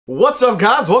What's up,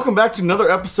 guys? Welcome back to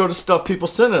another episode of Stuff People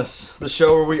Send Us, the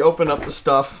show where we open up the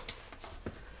stuff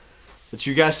that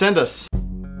you guys send us. You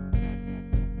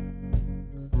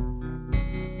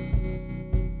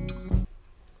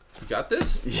got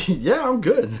this? Yeah, I'm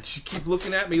good. You keep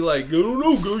looking at me like, I don't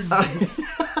know, guys.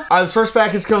 This first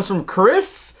package comes from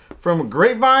Chris from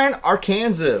Grapevine,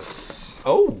 Arkansas.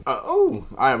 All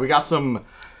right, we got some.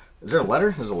 Is there a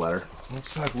letter? There's a letter.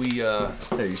 Looks like we There,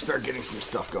 you start getting some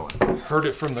stuff going. heard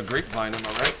it from the grapevine, am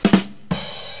I right?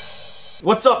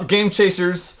 What's up, Game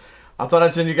Chasers? I thought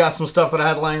I'd send you guys some stuff that I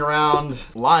had lying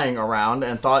around,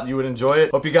 and thought you would enjoy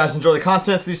it. Hope you guys enjoy the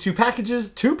contents of these two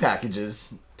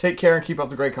packages. Take care and keep up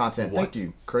the great content. Thank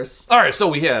you, Chris. All right, so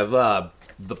we have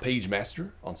the Page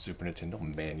Master on Super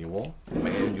Nintendo manual.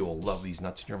 Man, you'll love these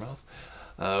nuts in your mouth.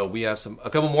 We have a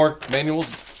couple more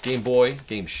manuals. Game Boy,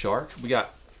 Game Shark. We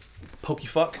got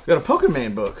Pokefuck. We got a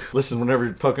Pokemon book. Listen,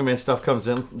 whenever Pokemon stuff comes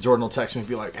in, Jordan will text me and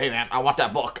be like, "Hey man, I want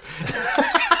that book."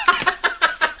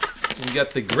 We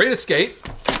got the Great Escape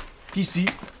PC.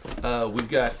 We've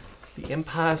got the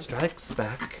Empire Strikes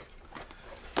Back.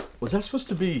 Was that supposed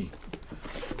to be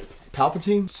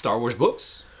Palpatine? Star Wars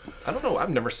books. I don't know. I've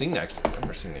never seen that. I've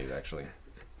never seen these actually.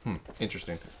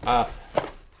 Interesting.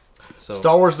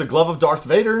 Star Wars: The Glove of Darth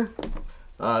Vader.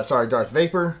 Darth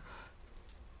Vapor.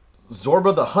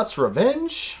 Zorba the Hutt's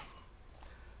Revenge.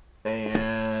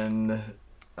 And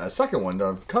a second one,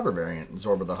 the cover variant,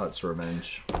 Zorba the Hutt's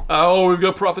Revenge. Oh, we've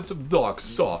got Prophets of Dark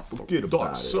Side. Forget about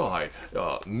Dark Side.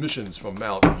 Missions from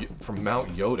Mount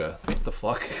Yoda. What the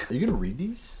fuck? Are you gonna read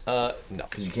these? No.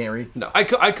 Because you can't read? No, I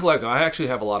collect them. I actually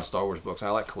have a lot of Star Wars books. I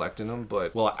like collecting them,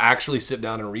 but will I actually sit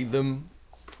down and read them?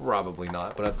 Probably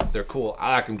not, but they're cool.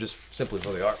 I like them just simply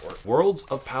for the artwork. Worlds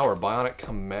of Power, Bionic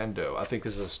Commando. I think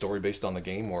this is a story based on the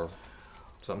game or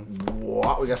something.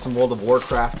 What? We got some World of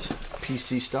Warcraft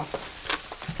PC stuff.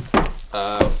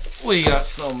 We got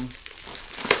some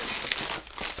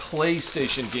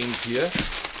PlayStation games here.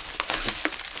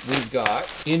 We've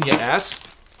got In Ya Ass.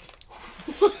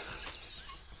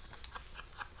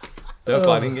 That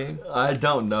fighting game? I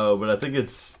don't know, but I think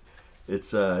it's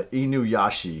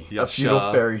Inuyasha, a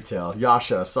feudal fairy tale.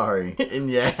 Yasha, sorry. In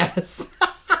yes.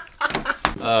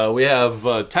 We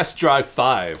have Test Drive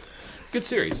 5. Good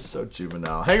series. So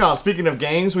juvenile. Hang on, speaking of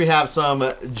games, we have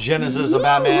some Genesis of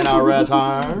Batman Our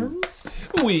Returns.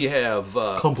 We have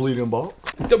Complete in bulk.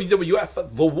 WWF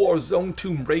The Warzone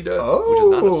Tomb Raider, which is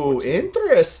not a sports game.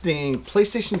 Interesting.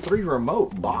 PlayStation 3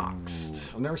 remote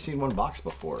boxed. I've never seen one boxed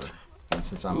before. And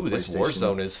since I'm This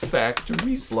Warzone is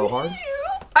factory blowhard.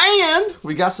 And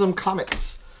we got some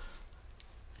comics.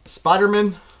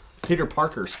 Spider-Man, Peter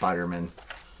Parker Spider-Man.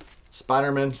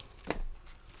 Spider-Man.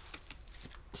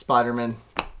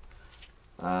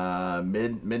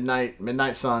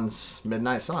 Midnight Suns.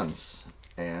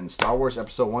 And Star Wars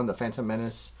Episode 1, The Phantom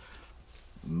Menace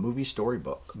movie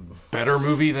storybook. Better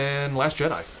movie than Last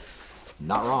Jedi.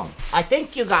 Not wrong. I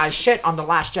think you guys shit on The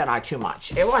Last Jedi too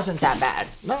much. It wasn't that bad.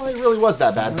 No, it really was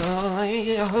that bad.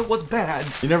 Yeah, it was bad.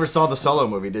 You never saw the Solo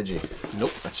movie, did you?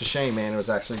 Nope. That's a shame, man. It was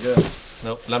actually good.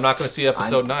 Nope. And I'm not going to see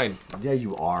episode 9. Yeah,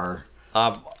 you are.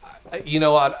 You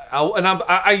know what?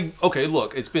 Okay,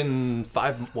 look, it's been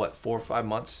 4 or 5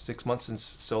 months, 6 months since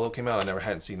Solo came out. I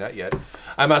hadn't seen that yet.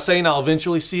 I'm not saying I'll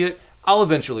eventually see it. I'll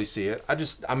eventually see it.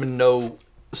 I'm in no...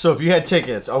 So if you had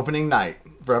tickets opening night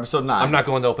for episode 9... I'm not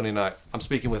going to opening night. I'm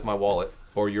speaking with my wallet,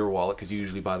 or your wallet, because you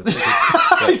usually buy the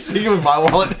tickets. Speaking with my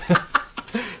wallet.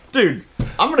 Dude,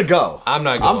 I'm going to go. I'm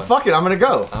not going. I'm going to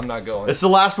go. I'm not going. It's the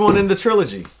last one in the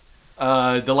trilogy.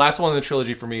 The last one in the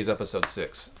trilogy for me is episode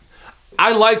 6.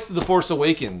 I liked The Force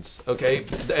Awakens, okay?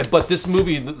 But this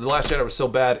movie, The Last Jedi, was so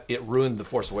bad, it ruined The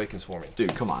Force Awakens for me.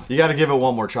 Dude, come on. You got to give it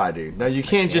one more try, dude. No, you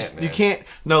can't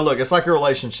No, look, it's like a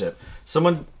relationship.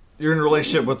 You're in a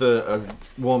relationship with a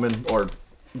woman or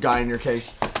guy in your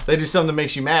case. They do something that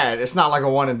makes you mad. It's not like a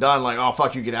one and done, like, oh,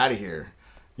 fuck, you get out of here.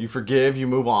 You forgive, you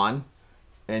move on,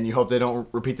 and you hope they don't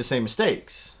repeat the same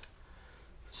mistakes.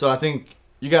 So I think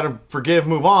you got to forgive,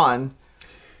 move on.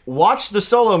 Watch the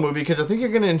Solo movie because I think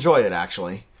you're going to enjoy it,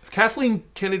 actually. If Kathleen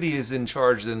Kennedy is in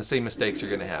charge, then the same mistakes are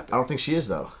going to happen. I don't think she is,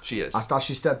 though. She is. I thought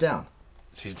she stepped down.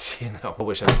 I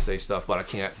wish I could say stuff, but I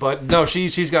can't. But no,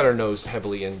 she's got her nose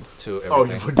heavily into everything.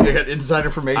 Oh, you get inside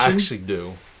information? I actually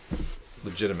do.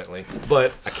 Legitimately.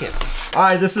 But I can't. All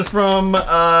right, this is from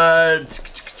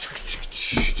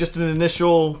just an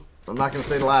initial, I'm not going to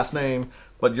say the last name,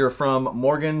 but you're from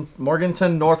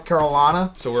Morganton, North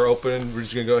Carolina. So we're just going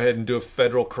to go ahead and do a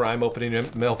federal crime opening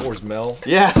Mel Force Mel.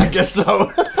 Yeah, I guess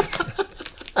so.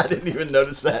 I didn't even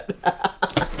notice that.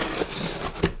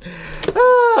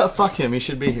 Fuck him, he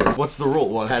should be here. What's the rule?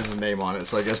 Well, it has his name on it,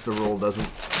 so I guess the rule doesn't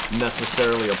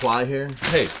necessarily apply here.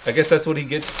 Hey, I guess that's what he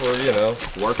gets for, you know,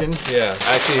 Working. yeah.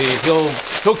 Actually,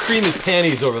 he'll cream his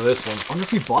panties over this one. I wonder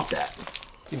if he bought that.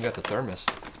 He's even got the thermos.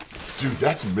 Dude,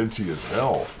 that's minty as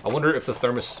hell. I wonder if the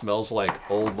thermos smells like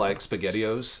old, like,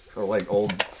 SpaghettiOs. Or like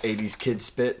old 80s kid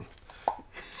spit.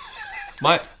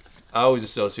 I always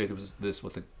associate this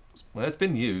with well, it's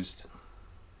been used.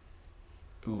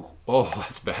 Ooh, oh,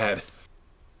 that's bad.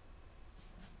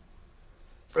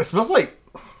 It smells like...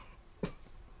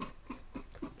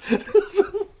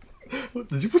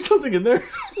 Did you put something in there?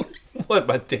 What,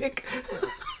 my dick? It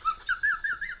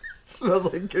smells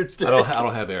like your dick. I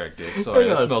don't have Eric dick. Sorry,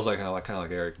 that smells like kind of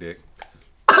like Eric dick.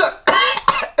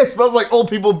 It smells like old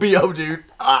people BO, dude.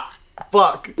 Ah,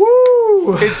 fuck.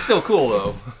 Woo! It's still cool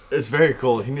though. It's very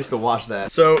cool. He needs to watch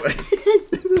that. So,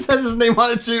 this has his name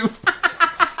on it too.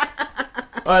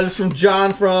 This is from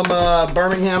John from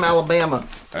Birmingham, Alabama.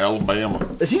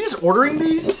 Alabama. Is he just ordering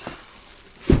these?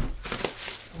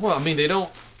 Well, I mean,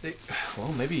 well,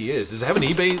 maybe he is. Does it have an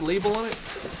eBay label on it?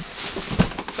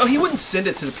 Oh, he wouldn't send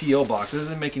it to the P.O. box. It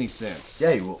doesn't make any sense.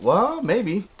 Yeah, well,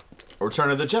 maybe. Return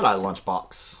of the Jedi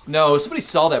lunchbox. No, somebody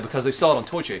saw that because they saw it on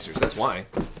Toy Chasers. That's why.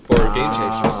 Or Game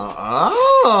Chasers.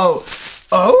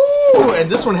 Oh, and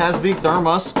this one has the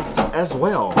thermos as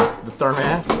well. The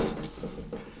thermos.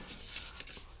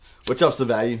 Which ups the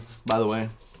value, by the way,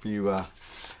 for you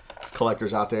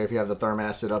collectors out there. If you have the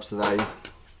thermos, it ups the value.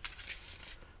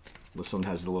 This one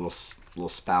has the little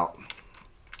spout.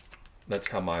 That's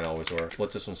how mine always were.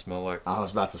 What's this one smell like? I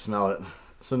was about to smell it.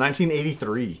 So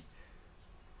 1983.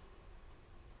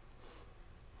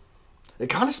 It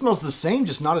kind of smells the same,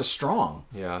 just not as strong.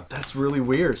 Yeah. That's really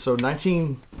weird. So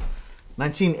 1980s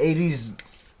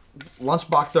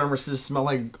lunchbox thermoses smell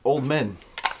like old men.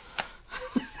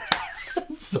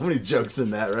 So many jokes in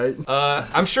that, right?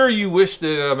 I'm sure you wish that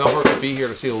Melhor could be here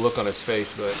to see the look on his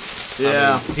face, but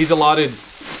Yeah. I mean, he's allotted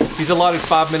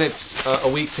 5 minutes a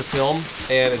week to film,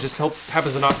 and it just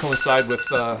happens to not coincide with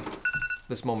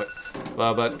this moment.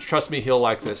 But trust me, he'll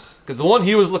like this because the one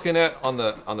he was looking at on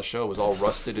the show was all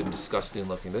rusted and disgusting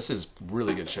looking. This is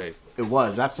really good shape. It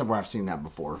was. That's somewhere I've seen that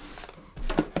before.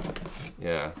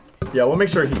 Yeah. Yeah, we'll make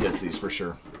sure he gets these for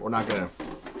sure. We're not gonna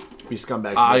be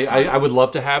scumbags this I time. would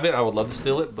love to have it. I would love to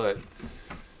steal it, but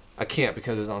I can't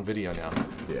because it's on video now.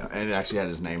 Yeah, and it actually had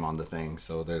his name on the thing,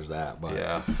 so there's that. But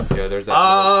Yeah, there's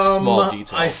that small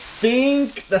detail. I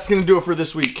think that's gonna do it for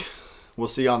this week. We'll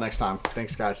see y'all next time.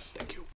 Thanks, guys. Thank you.